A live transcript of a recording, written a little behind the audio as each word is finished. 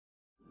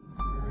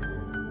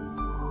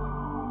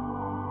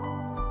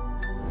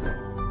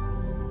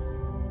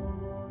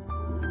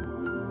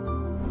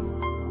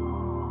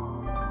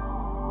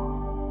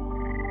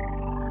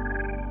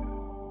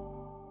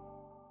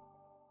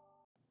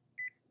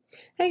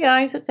Hey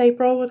guys, it's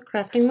April with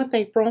Crafting with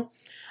April.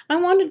 I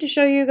wanted to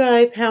show you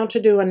guys how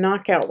to do a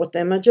knockout with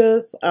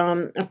images.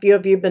 A few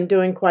of you have been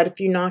doing quite a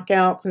few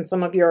knockouts, and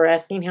some of you are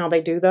asking how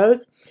they do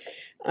those.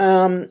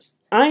 I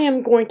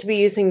am going to be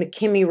using the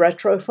Kimi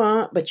Retro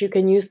font, but you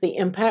can use the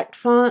Impact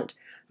font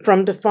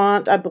from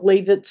DeFont. I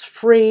believe it's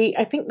free.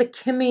 I think the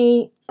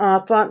Kimi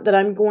font that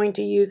I'm going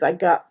to use I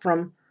got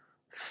from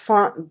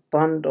Font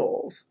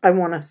Bundles, I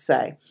want to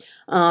say.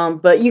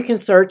 But you can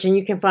search and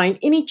you can find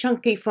any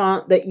chunky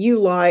font that you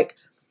like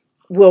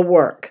will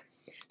work.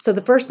 So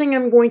the first thing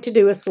I'm going to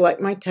do is select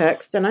my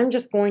text, and I'm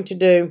just going to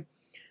do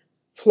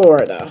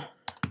Florida.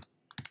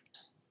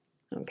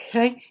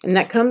 Okay, and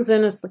that comes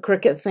in as the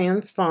Cricut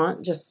Sans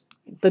font, just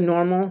the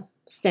normal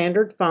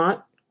standard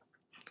font.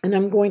 And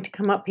I'm going to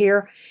come up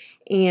here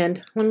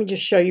and let me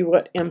just show you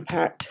what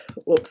Impact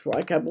looks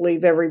like. I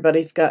believe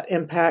everybody's got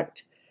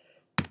Impact.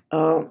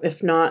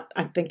 If not,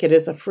 I think it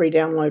is a free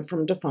download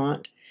from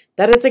DeFont.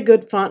 That is a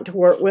good font to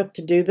work with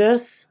to do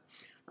this.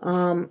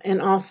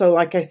 And also,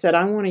 like I said,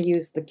 I want to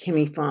use the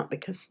Kimi font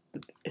because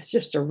it's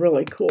just a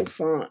really cool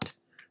font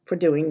for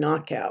doing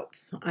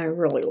knockouts. I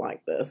really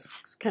like this.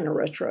 It's kind of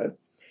retro.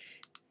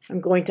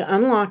 I'm going to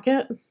unlock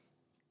it,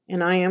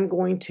 and I am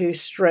going to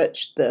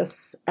stretch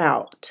this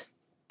out.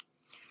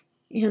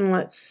 And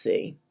let's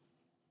see.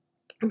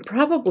 I'm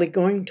probably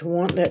going to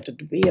want that to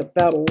be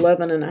about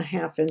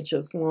 11.5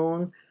 inches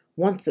long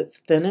once it's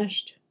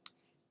finished.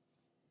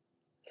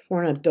 It's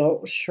for an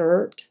adult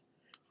shirt.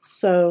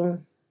 So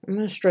I'm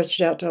going to stretch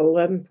it out to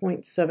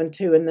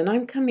 11.72, and then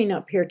I'm coming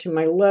up here to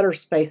my letter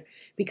space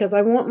because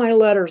I want my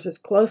letters as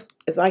close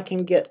as I can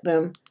get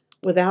them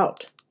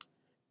without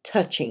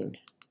touching.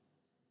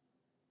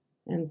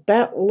 And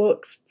that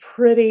looks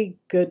pretty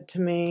good to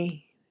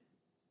me.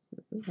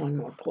 One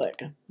more click.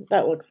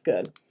 That looks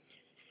good.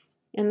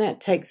 And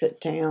that takes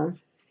it down.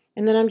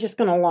 And then I'm just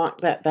going to lock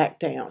that back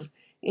down.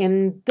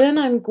 And then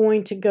I'm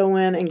going to go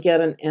in and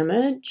get an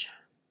image.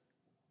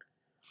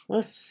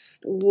 Let's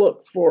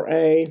look for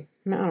a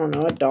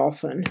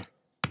dolphin.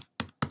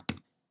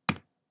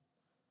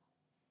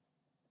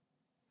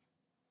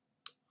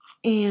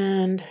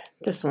 And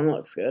this one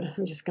looks good.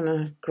 I'm just going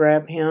to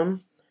grab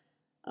him.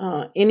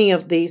 Any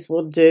of these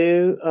will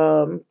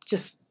do.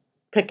 Just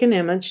pick an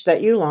image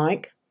that you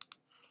like.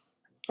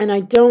 And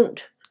I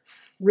don't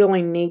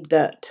really need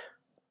that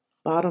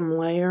bottom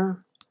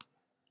layer.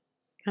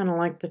 Kind of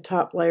like the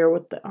top layer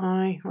with the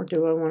eye. Or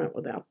do I want it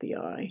without the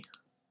eye?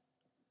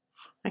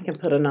 I can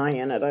put an eye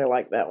in it. I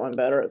like that one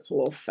better. It's a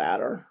little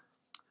fatter.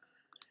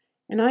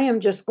 And I am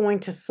just going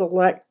to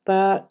select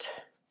that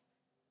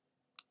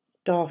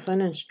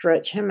dolphin and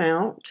stretch him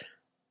out.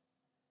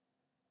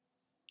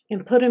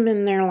 And put him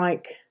in there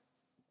like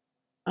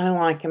I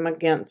like him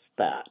against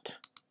that.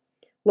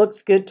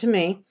 Looks good to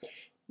me.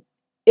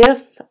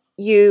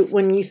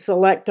 When you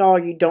select all,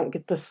 you don't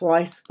get the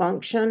slice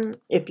function.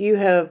 If you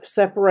have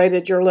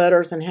separated your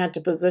letters and had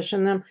to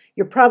position them,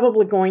 you're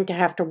probably going to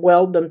have to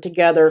weld them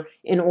together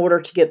in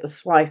order to get the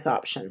slice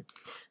option.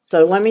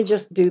 So let me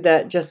just do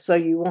that just so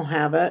you will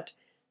have it.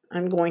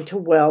 I'm going to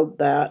weld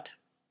that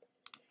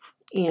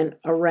and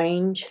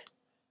arrange,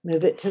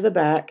 move it to the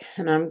back,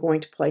 and I'm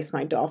going to place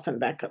my dolphin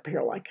back up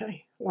here like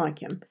I like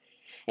him.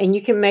 And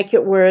you can make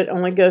it where it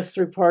only goes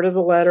through part of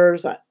the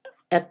letters.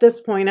 At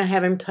this point, I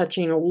have him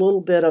touching a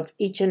little bit of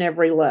each and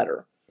every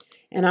letter.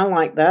 And I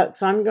like that.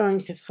 So I'm going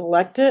to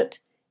select it,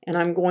 and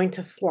I'm going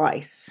to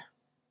slice.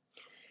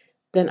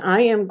 Then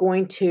I am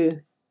going to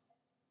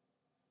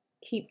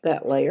keep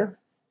that layer.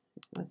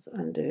 Let's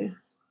undo.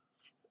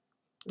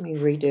 Let me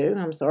redo.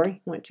 I'm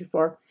sorry, went too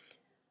far.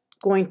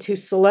 Going to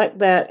select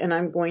that, and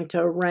I'm going to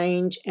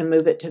arrange and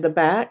move it to the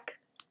back.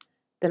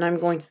 Then I'm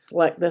going to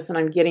select this, and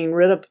I'm getting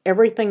rid of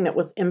everything that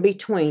was in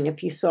between.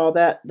 If you saw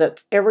that,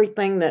 that's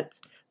everything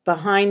that's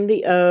behind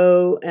the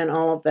O and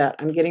all of that.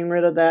 I'm getting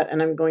rid of that,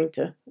 and I'm going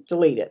to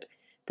delete it.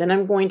 Then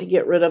I'm going to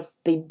get rid of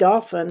the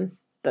dolphin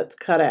that's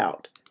cut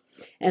out.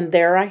 And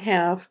there I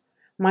have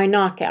my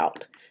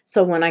knockout.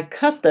 So when I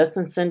cut this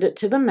and send it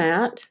to the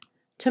mat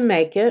to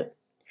make it,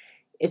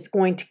 it's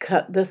going to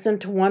cut this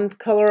into one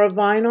color of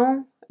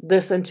vinyl,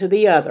 this into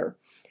the other.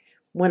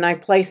 When I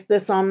place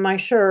this on my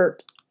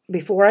shirt,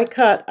 before I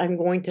cut, I'm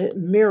going to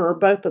mirror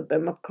both of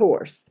them, of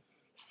course.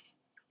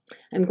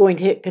 I'm going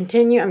to hit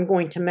continue. I'm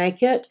going to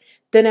make it.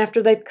 Then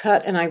after they've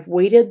cut and I've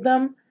weeded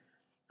them,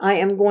 I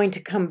am going to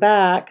come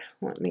back.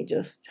 Let me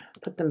just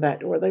put them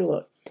back to where they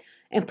look.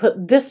 And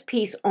put this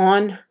piece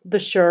on the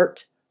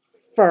shirt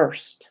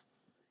first.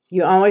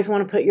 You always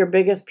want to put your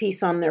biggest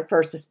piece on there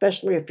first,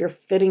 especially if you're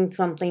fitting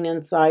something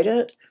inside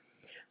it.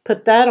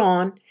 Put that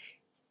on.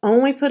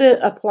 Only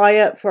apply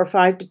it for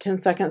 5 to 10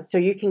 seconds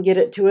till you can get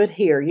it to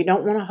adhere. You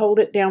don't want to hold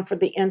it down for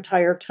the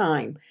entire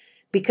time,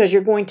 because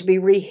you're going to be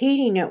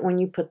reheating it when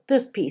you put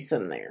this piece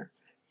in there.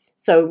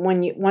 So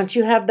once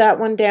you have that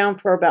one down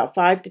for about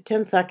 5 to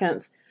 10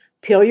 seconds,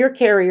 peel your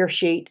carrier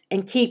sheet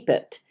and keep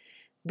it.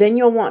 Then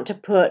you'll want to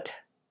put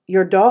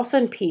your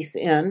dolphin piece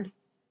in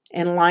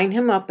and line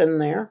him up in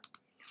there.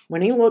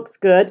 When he looks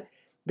good,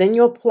 then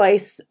you'll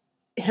place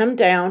him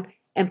down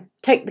and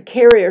take the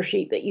carrier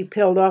sheet that you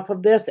peeled off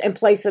of this and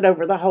place it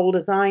over the whole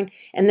design,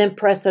 and then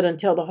press it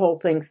until the whole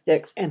thing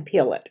sticks and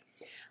peel it.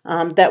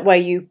 That way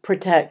you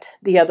protect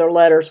the other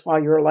letters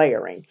while you're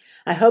layering.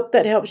 I hope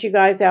that helps you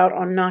guys out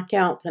on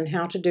knockouts and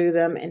how to do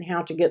them and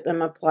how to get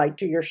them applied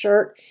to your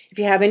shirt. If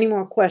you have any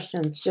more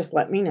questions, just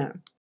let me know.